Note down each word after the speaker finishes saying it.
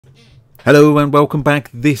Hello and welcome back.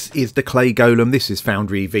 This is the Clay Golem. This is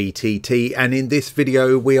Foundry VTT, and in this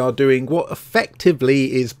video we are doing what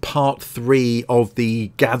effectively is part 3 of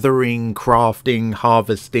the gathering, crafting,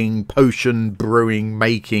 harvesting, potion brewing,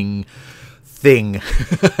 making thing.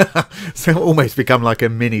 So it almost become like a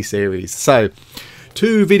mini series. So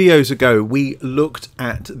 2 videos ago we looked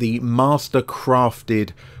at the master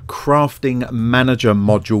crafted crafting manager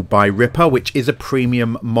module by Ripper, which is a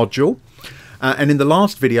premium module. And in the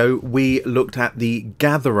last video, we looked at the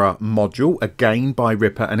Gatherer module, again by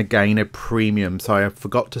Ripper, and again a premium. So I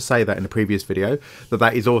forgot to say that in the previous video,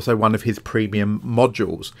 that is also one of his premium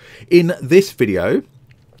modules. In this video,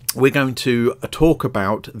 we're going to talk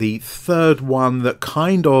about the third one that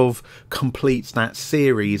kind of completes that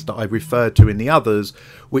series that I referred to in the others,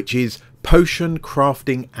 which is Potion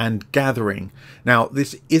Crafting and Gathering. Now,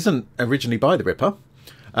 this isn't originally by the Ripper.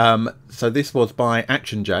 So this was by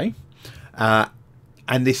Action J.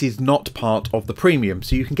 And this is not part of the premium,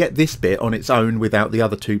 so you can get this bit on its own without the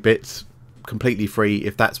other 2 bits completely free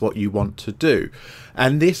if that's what you want to do.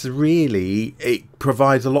 And this really, it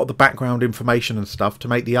provides a lot of the background information and stuff to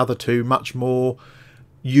make the other 2 much more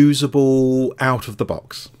usable out of the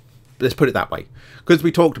box. Let's put it that way, because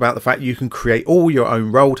we talked about the fact you can create all your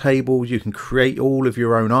own roll tables, you can create all of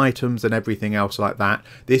your own items and everything else like that.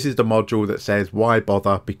 This is the module that says why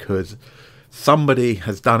bother, because somebody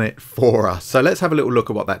has done it for us. So let's have a little look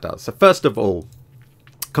at what that does. So first of all,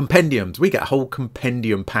 compendiums. We get a whole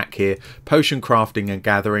compendium pack here, potion crafting and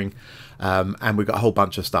gathering, and we've got a whole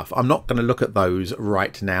bunch of stuff. I'm not going to look at those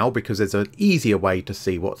right now because there's an easier way to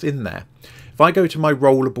see what's in there. If I go to my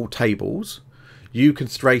rollable tables, you can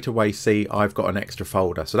straight away see I've got an extra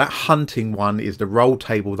folder. So that hunting one is the roll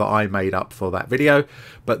table that I made up for that video,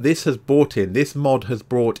 but this has brought in, this mod has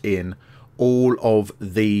brought in all of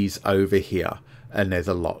these over here, and there's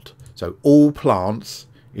a lot. So all plants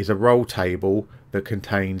is a roll table that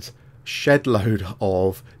contains shed load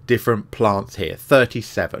of different plants here.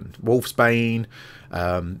 37 wolfsbane,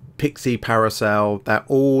 pixie parasol, they're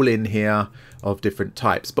all in here of different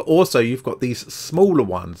types. But also you've got these smaller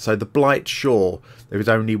ones. So the blight shore, there is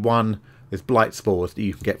only one. There's blight spores that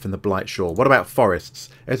you can get from the blight shore. What about forests?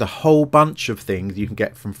 There's a whole bunch of things you can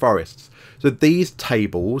get from forests. So these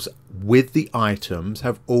tables with the items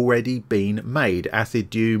have already been made. Acid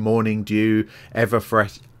dew, morning dew,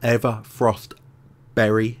 everfrost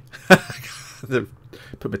berry.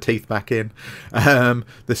 Put my teeth back in. The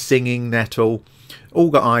singing nettle. All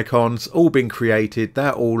got icons, all been created.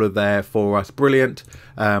 They're all there for us. Brilliant.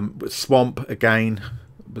 Swamp again.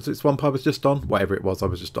 Was it swamp I was just on? Whatever it was I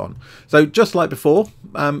was just on. So just like before,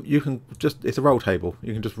 you can just, it's a roll table.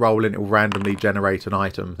 You can just roll in, it will randomly generate an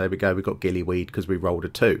item. There we go, we've got gillyweed because we rolled a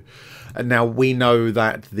 2. And now we know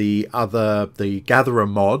that the Gatherer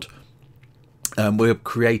mod, we're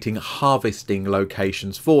creating harvesting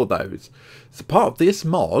locations for those. So part of this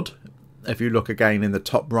mod, if you look again in the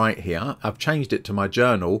top right here, I've changed it to my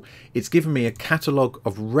journal. It's given me a catalogue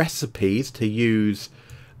of recipes to use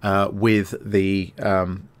with the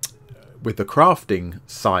crafting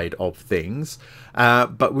side of things,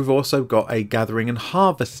 but we've also got a gathering and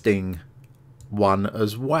harvesting one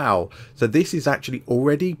as well. So this is actually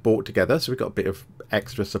already brought together, so we've got a bit of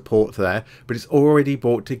extra support there, but it's already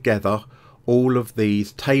brought together all of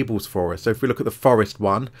these tables for us. So if we look at the forest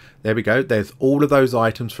one, there we go, there's all of those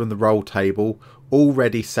items from the roll table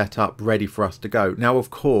already set up, ready for us to go. Now of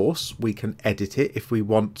course we can edit it if we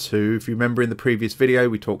want to. If you remember in the previous video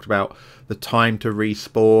we talked about the time to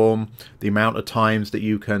respawn, the amount of times that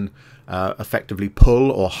you can effectively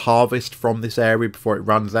pull or harvest from this area before it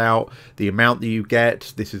runs out, the amount that you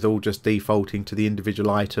get. This is all just defaulting to the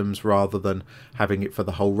individual items rather than having it for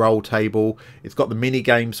the whole roll table. It's got the mini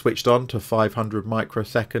game switched on to 500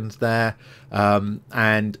 microseconds there,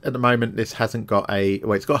 and at the moment this hasn't got a,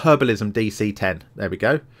 well, it's got herbalism DC 10. There we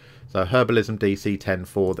go. So herbalism DC 10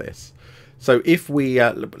 for this. So if we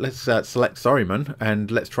let's select Sorryman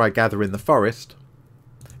and let's try gather in the forest,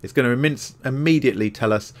 it's going to immediately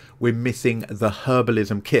tell us we're missing the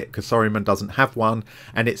herbalism kit because Sorryman doesn't have one,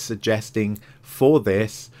 and it's suggesting for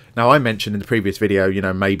this. Now I mentioned in the previous video, you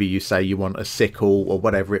know, maybe you say you want a sickle or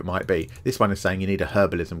whatever it might be. This one is saying you need a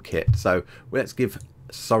herbalism kit. So let's give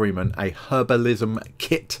Sorryman a herbalism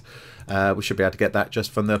kit. We should be able to get that just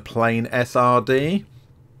from the plain SRD.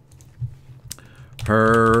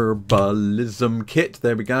 Herbalism kit,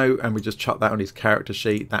 there we go, and we just chuck that on his character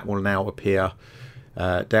sheet. That will now appear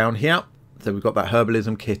down here. So we've got that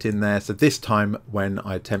herbalism kit in there. So this time when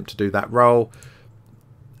I attempt to do that roll,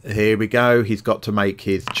 here we go, he's got to make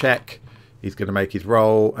his check, he's going to make his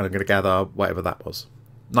roll, and I'm going to gather whatever that was.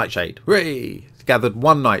 Nightshade. Hooray! He's gathered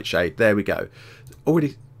 1 nightshade. There we go.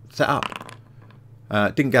 Already set up.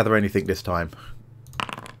 Didn't gather anything this time.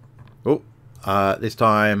 Oh, this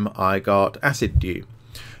time I got acid dew.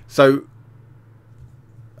 So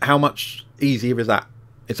how much easier is that?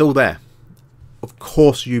 It's all there. Of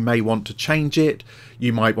course, you may want to change it.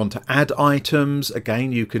 You might want to add items.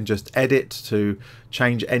 Again, you can just edit to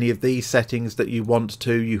change any of these settings that you want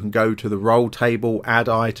to. You can go to the roll table, add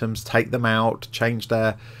items, take them out, change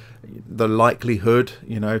the likelihood.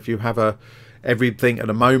 You know, if you have everything at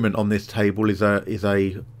the moment on this table is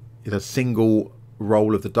a single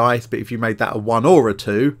roll of the dice, but if you made that a 1 or a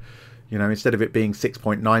 2, you know, instead of it being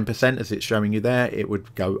 6.9% as it's showing you there, it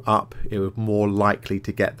would go up. It would more likely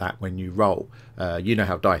to get that when you roll. You know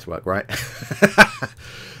how dice work, right?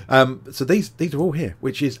 So these are all here,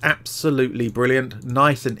 which is absolutely brilliant.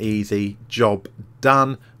 Nice and easy. Job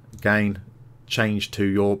done. Again, change to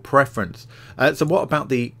your preference. So what about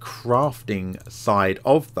the crafting side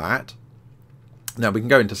of that? Now we can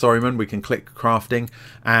go into Sorryman, we can click crafting,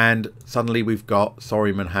 and suddenly we've got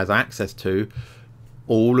Sorryman has access to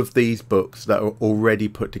all of these books that are already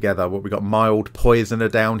put together. What we've got, mild poisoner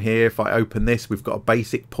down here. If I open this, we've got a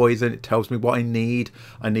basic poison. It tells me what I need.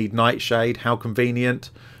 I need nightshade. How convenient.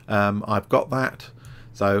 I've got that,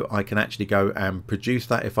 so I can actually go and produce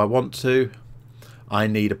that if I want to. I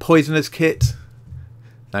need a poisoner's kit.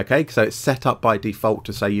 Okay, so it's set up by default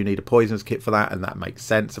to say you need a poisoner's kit for that, and that makes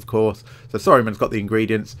sense, of course. So Sorryman's got the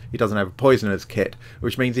ingredients. He doesn't have a poisoner's kit,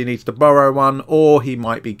 which means he needs to borrow one, or he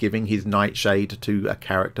might be giving his nightshade to a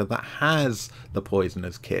character that has the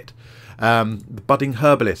poisoner's kit. The budding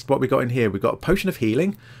herbalist, what we got in here? We've got a potion of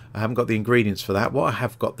healing. I haven't got the ingredients for that. What I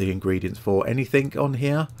have got the ingredients for? Anything on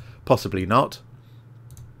here? Possibly not.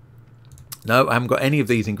 No, I haven't got any of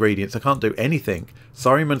these ingredients. I can't do anything.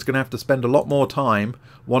 Sorryman's going to have to spend a lot more time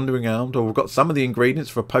wandering around. Or we've got some of the ingredients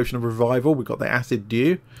for a potion of revival. We've got the acid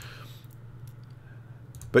dew.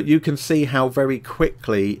 But you can see how very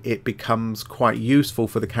quickly it becomes quite useful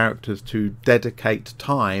for the characters to dedicate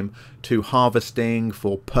time to harvesting,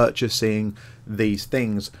 for purchasing these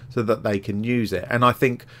things so that they can use it. And I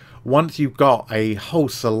think once you've got a whole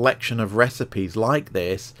selection of recipes like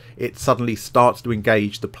this, it suddenly starts to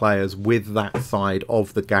engage the players with that side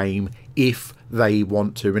of the game if they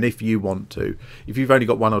want to, and if you want to. If you've only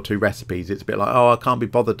got 1 or 2 recipes, it's a bit like, oh, I can't be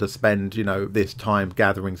bothered to spend, you know, this time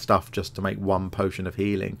gathering stuff just to make 1 potion of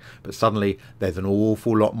healing. But suddenly there's an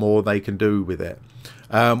awful lot more they can do with it.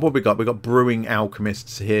 What have we got? We've got brewing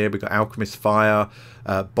alchemists here. We've got alchemist fire,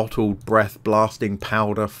 bottled breath, blasting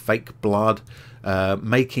powder, fake blood,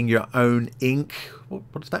 making your own ink.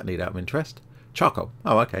 What does that need out of interest? Charcoal.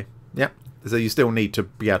 Oh, okay. Yep. So you still need to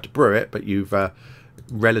be able to brew it, but you've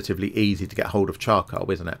relatively easy to get hold of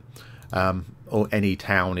charcoal, isn't it? Or any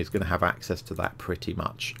town is going to have access to that pretty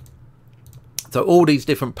much. So all these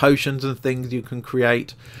different potions and things you can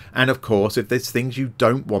create. And of course, if there's things you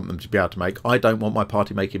don't want them to be able to make, I don't want my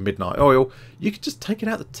party making midnight oil, you can just take it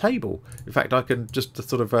out the table. In fact, I can just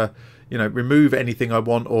sort of, you know, remove anything I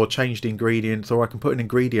want or change the ingredients, or I can put an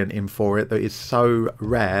ingredient in for it that is so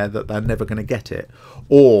rare that they're never going to get it,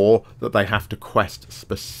 or that they have to quest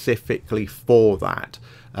specifically for that,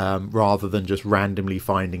 rather than just randomly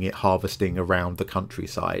finding it harvesting around the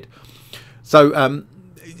countryside. So,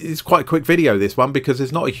 it's quite a quick video, this one, because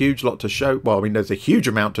there's not a huge lot to show. Well, I mean, there's a huge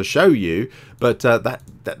amount to show you, but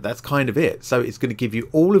that's kind of it. So it's going to give you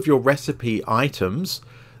all of your recipe items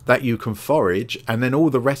that you can forage, and then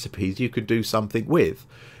all the recipes you could do something with.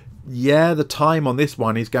 Yeah, the time on this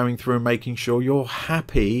one is going through and making sure you're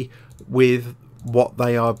happy with what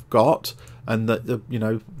they have got, and that you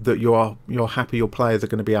know that you're happy your players are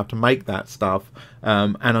going to be able to make that stuff,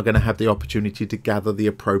 and are going to have the opportunity to gather the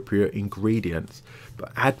appropriate ingredients.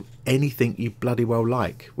 But add anything you bloody well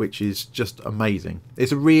like, which is just amazing.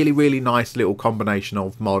 It's a really, really nice little combination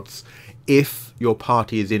of mods if your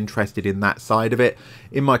party is interested in that side of it.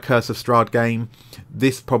 In my Curse of Strahd game,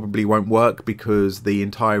 this probably won't work because the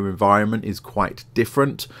entire environment is quite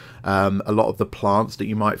different. A lot of the plants that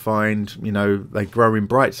you might find, you know, they grow in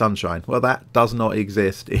bright sunshine. Well, that does not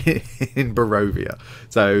exist in Barovia.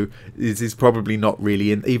 So this is probably not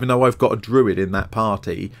really in, even though I've got a druid in that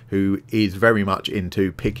party who is very much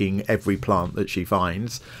into picking every plant that she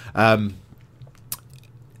finds.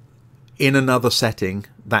 In another setting,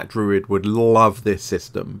 that druid would love this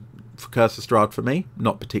system. For Curse of Strahd, for me,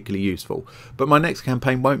 not particularly useful. But my next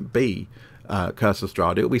campaign won't be Curse of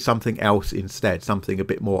Strahd. It'll be something else instead, something a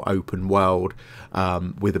bit more open world,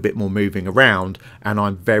 with a bit more moving around, and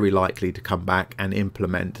I'm very likely to come back and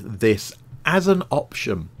implement this as an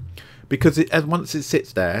option. Because once it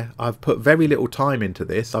sits there, I've put very little time into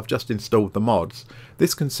this. I've just installed the mods.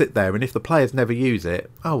 This can sit there, and if the players never use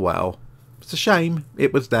it, oh well. It's a shame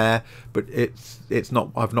it was there, but it's not.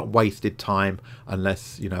 I've not wasted time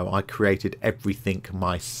unless, you know, I created everything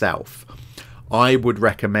myself. I would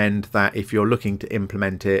recommend that if you're looking to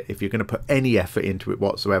implement it, if you're going to put any effort into it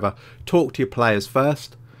whatsoever, talk to your players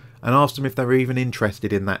first and ask them if they're even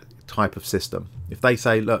interested in that type of system. If they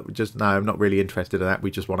say, look, just no, I'm not really interested in that,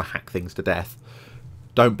 we just want to hack things to death,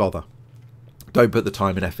 don't bother. Don't put the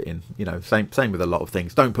time and effort in. You know, same with a lot of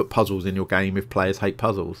things. Don't put puzzles in your game if players hate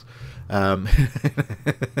puzzles. Don't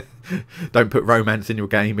put romance in your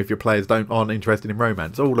game if your players aren't interested in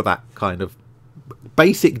romance. All of that kind of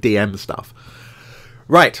basic DM stuff.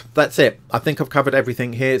 Right, that's it. I think I've covered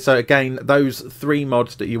everything here. So again, those 3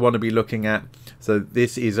 mods that you want to be looking at. So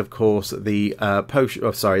this is, of course, the potion.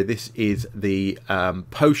 Oh, sorry, this is the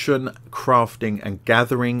potion crafting and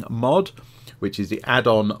gathering mod, which is the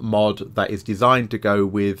add-on mod that is designed to go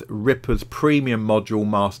with Ripper's premium module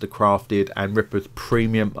Master Crafted and Ripper's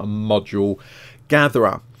premium module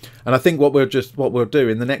Gatherer. And I think what we'll do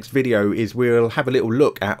in the next video is we'll have a little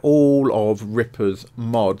look at all of Ripper's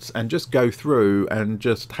mods and just go through and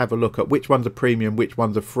just have a look at which ones are premium, which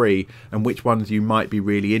ones are free, and which ones you might be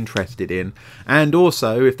really interested in. And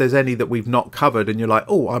also, if there's any that we've not covered and you're like,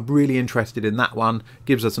 oh, I'm really interested in that one,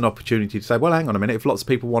 gives us an opportunity to say, well, hang on a minute, if lots of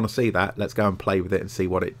people want to see that, let's go and play with it and see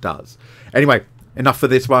what it does. Anyway, enough for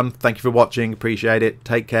this one. Thank you for watching. Appreciate it.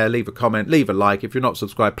 Take care. Leave a comment. Leave a like. If you're not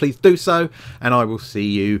subscribed, please do so. And I will see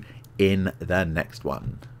you in the next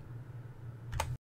one.